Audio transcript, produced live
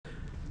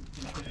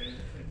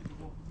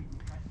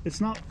It's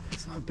not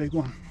a big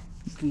one.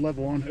 It's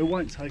level 1. It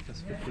won't take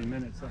us 15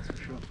 minutes, that's for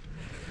sure.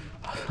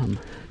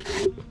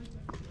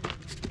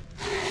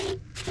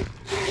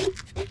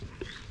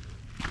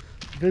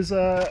 There's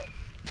a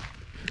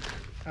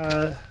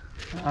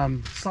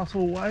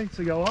subtle way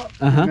to go up,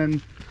 and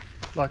then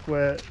like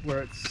where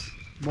it's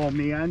more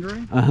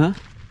meandering.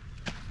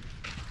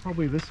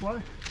 Probably this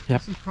way.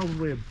 Yep. This is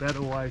probably a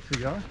better way to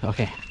go.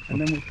 Okay. And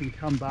then we can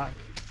come back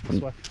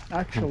this way.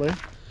 Actually,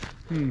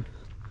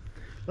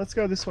 let's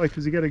go this way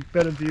because you get a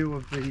better view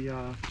of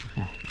the.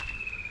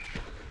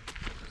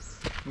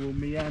 We'll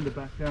meander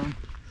back down.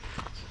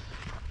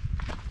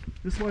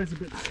 This way is a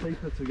bit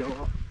steeper to go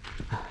up.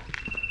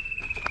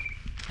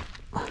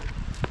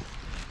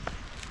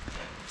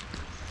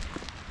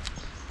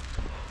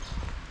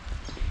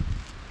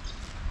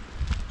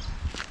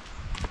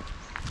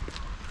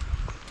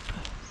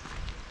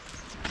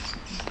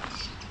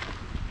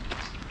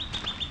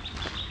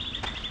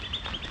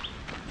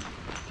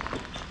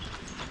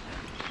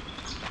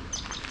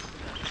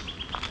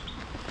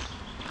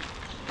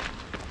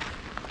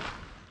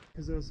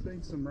 Because there was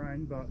been some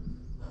rain, but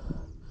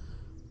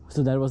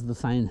So that was the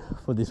sign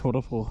for this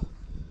waterfall.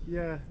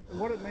 yeah,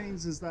 what it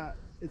means is that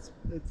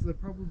there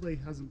probably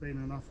hasn't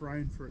been enough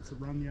rain for it to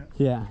run yet.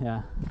 Yeah,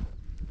 yeah.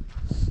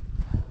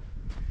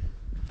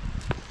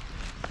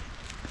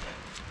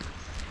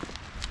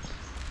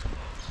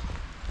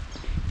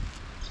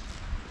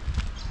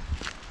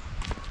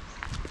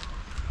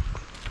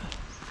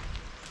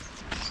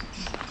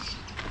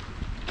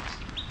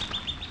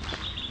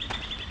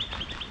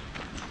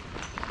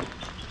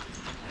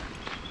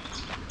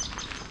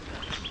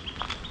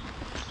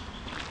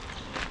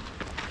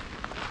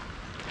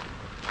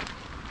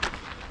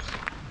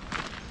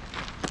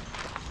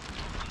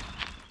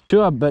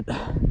 Sure, but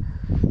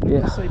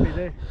yeah.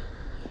 CBD.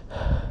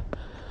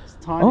 It's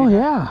tiny. Oh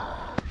yeah.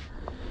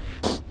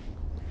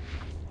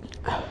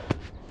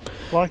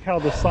 Like how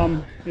the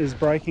sun is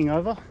breaking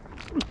over.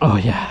 Oh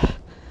yeah.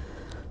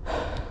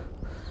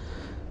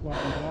 White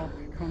and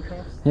dark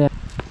contrast. Yeah.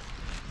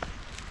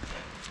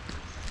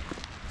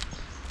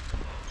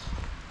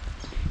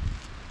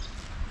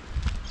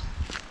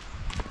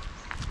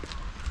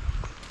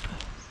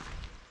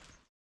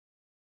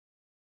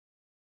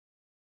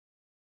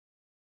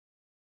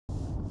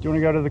 Do you want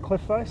to go to the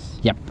cliff face?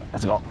 Yep.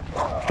 Let's go.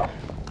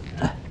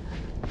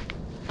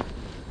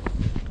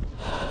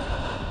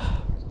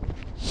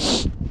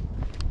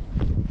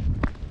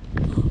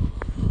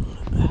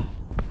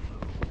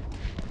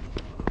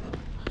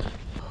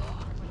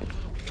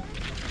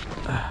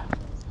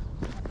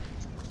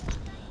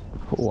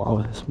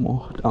 Wow, there's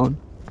more down.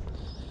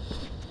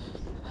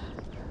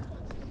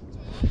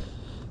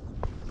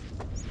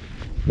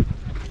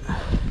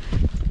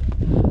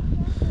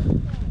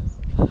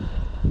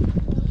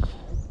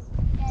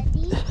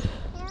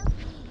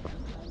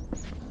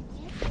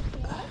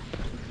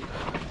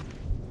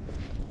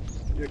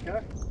 You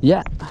okay?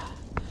 Yeah.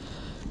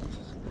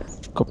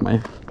 Got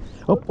my.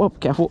 Oh,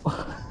 careful.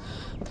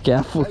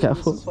 Careful, Hey,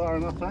 careful. This is far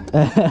enough,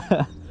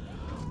 eh?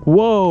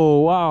 Whoa,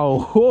 wow.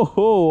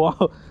 Whoa,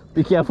 wow.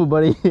 Be careful,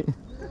 buddy.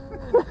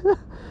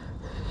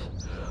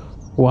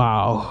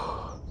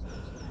 Wow.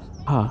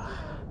 Ah.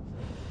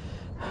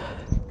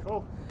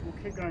 Cool. We'll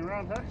keep going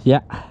around, hey?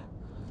 Yeah.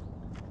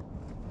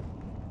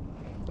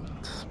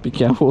 Be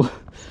careful.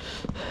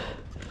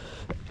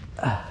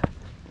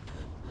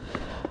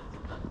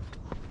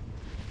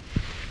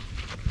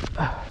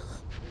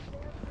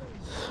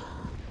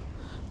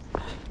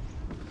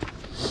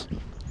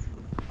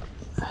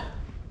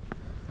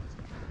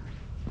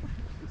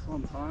 This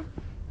one time,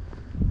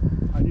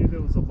 I knew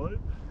there was a loop,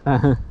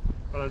 Uh-huh.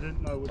 but I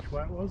didn't know which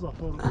way it was. I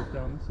thought it was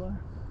down this way.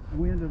 And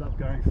we ended up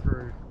going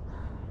through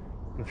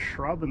the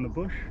shrub and the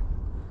bush,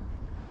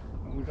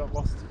 and we got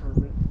lost for a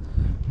bit.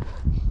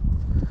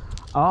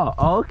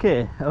 Oh,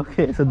 okay.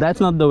 Okay, so that's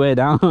not the way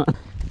down.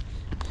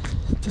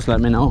 Just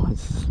let me know.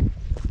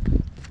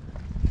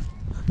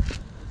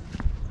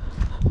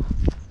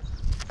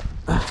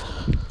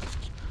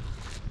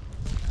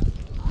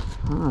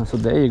 Ah, so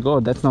there you go.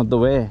 That's not the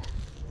way.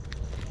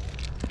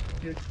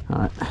 Yeah. All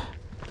right.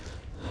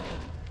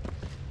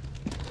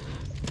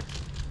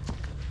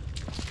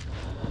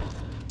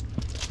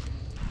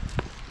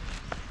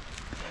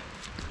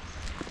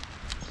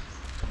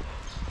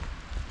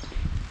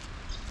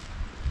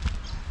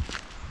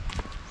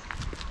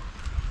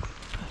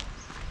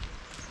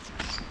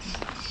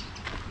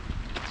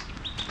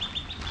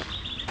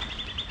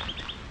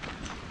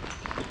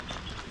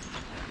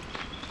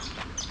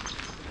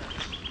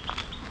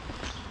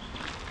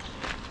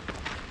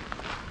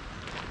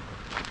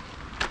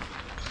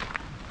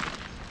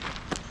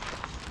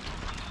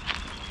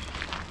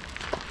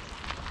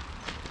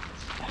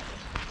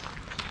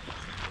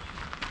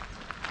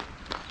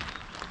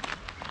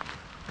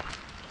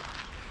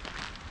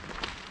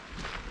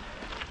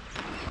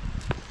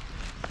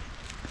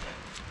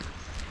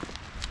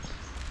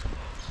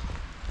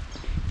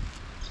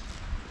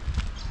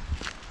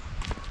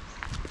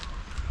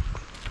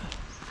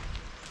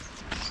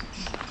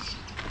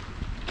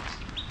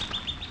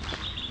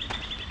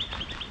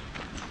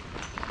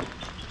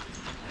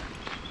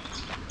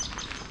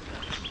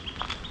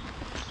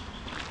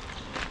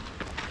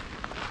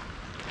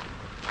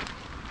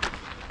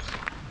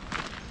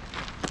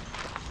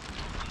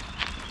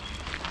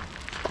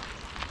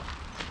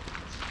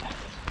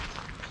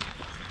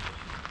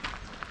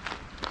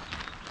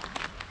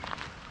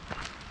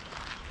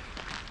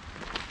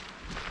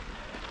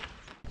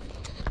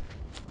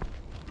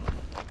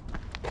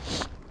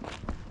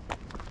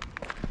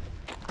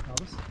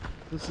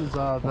 This is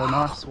the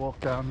nice walk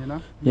down, you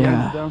know?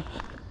 Yeah. Down.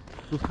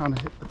 We've kind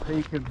of hit the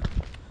peak and...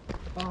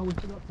 Oh, we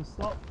forgot to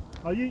stop.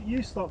 Oh,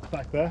 you stopped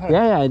back there, hey?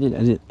 Yeah, I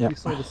did, yeah. You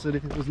saw the city,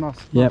 it was nice,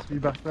 Yep. nice view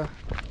back there.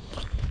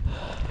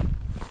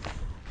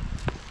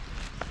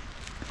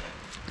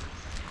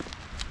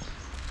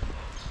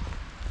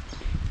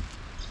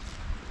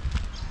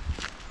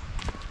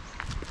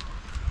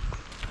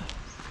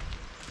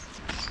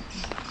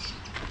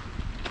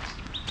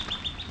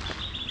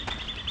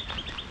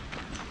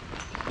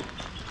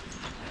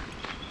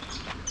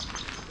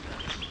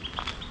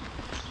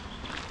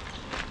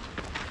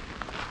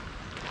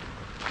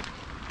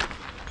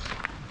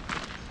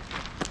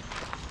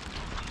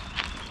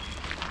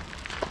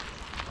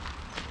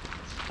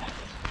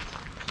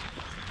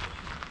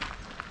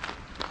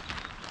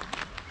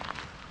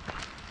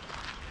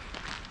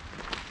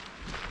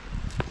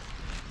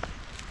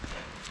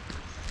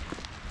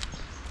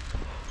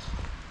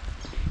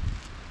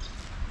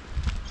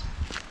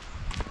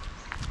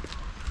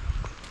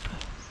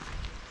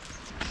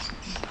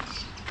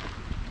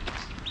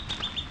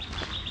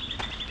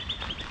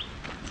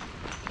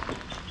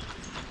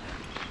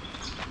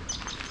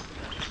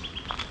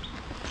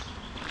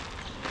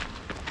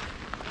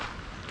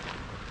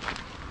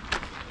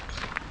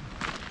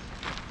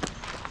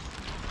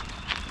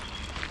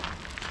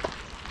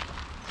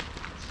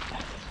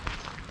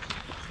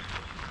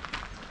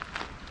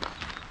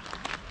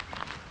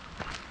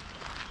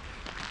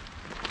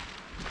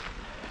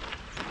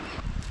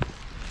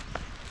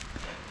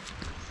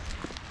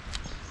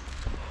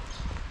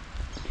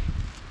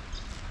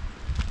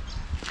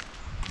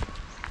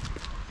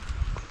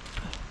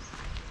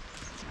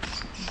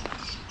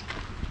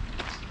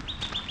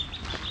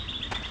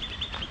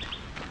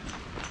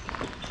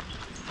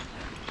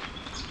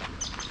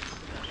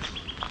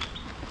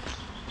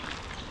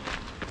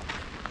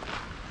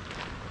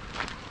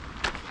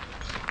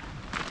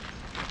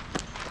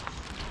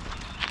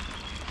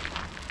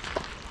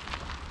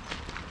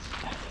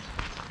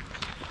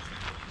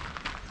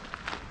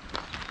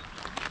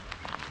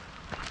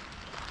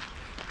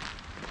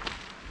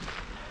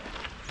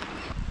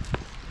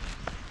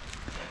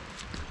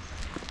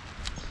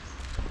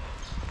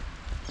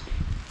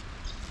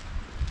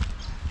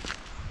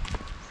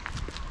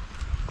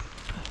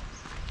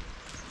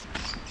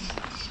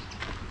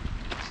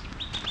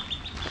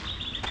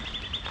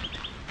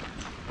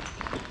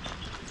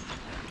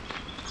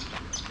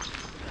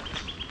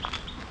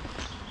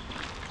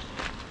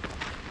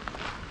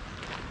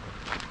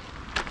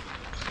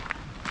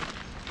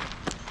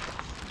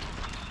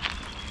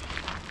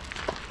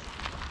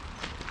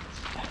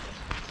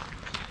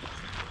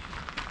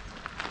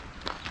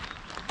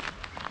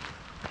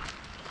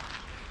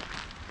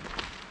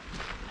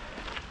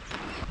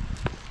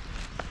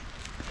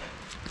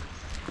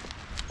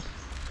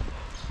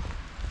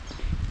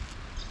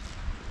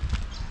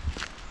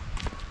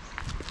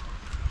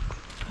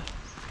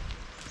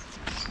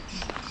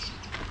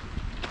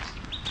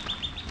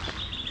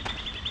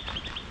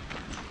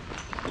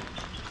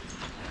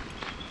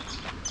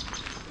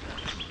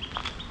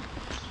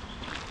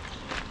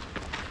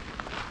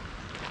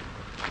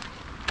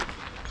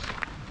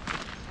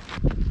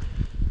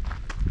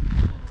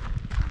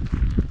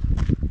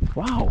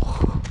 Wow.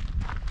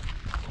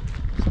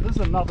 So this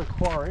is another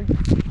quarry,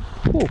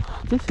 Oh,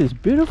 this is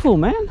beautiful,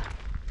 man.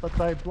 but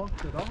they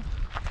blocked it off.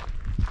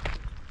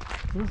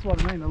 This is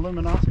what I mean,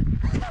 Illuminati.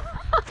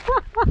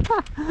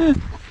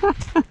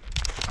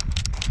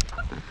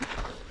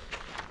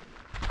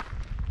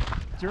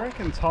 Do you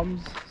reckon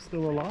Tom's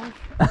still alive?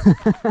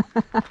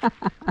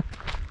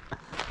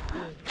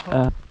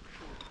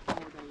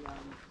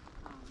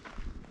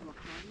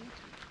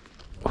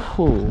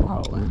 Oh,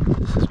 wow, man.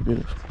 This is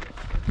beautiful.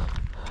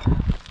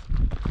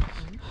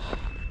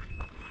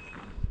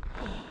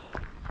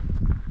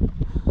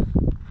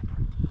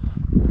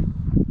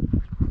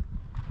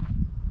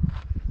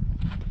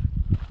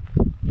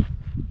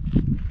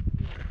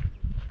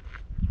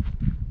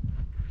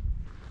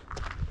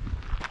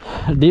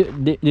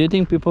 Do you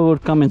think people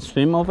would come and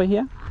swim over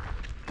here?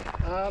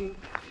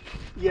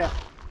 Yeah.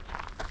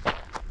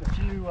 If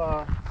you,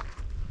 oh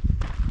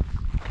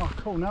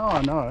cool, now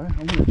I know.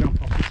 I'm going to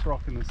jump off this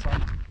rock in the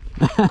sun.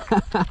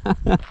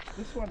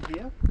 This one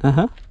here,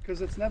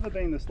 because it's never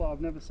been this low, I've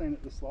never seen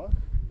it this low.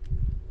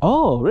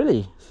 Oh,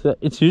 really? So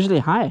it's usually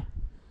high?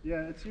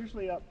 Yeah, it's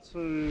usually up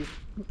to,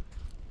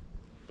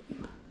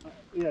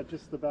 yeah,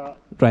 just about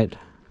Right.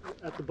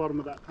 at the bottom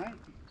of that paint.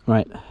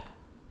 Right.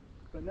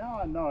 But now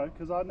I know,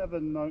 because I never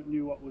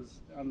knew what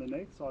was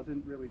underneath, so I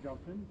didn't really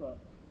jump in, but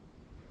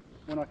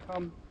when I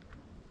come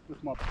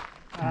with my...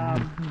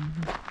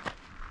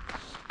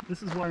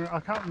 this is where, I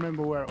can't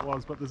remember where it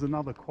was, but there's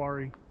another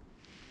quarry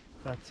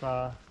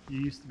that you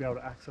used to be able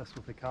to access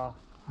with a car.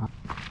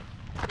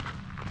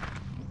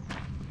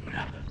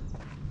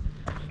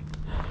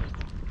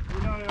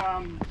 You know,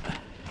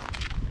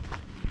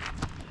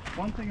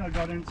 one thing I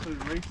got into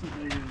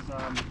recently is,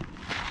 well,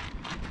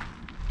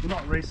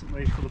 not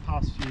recently, for the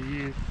past few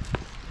years,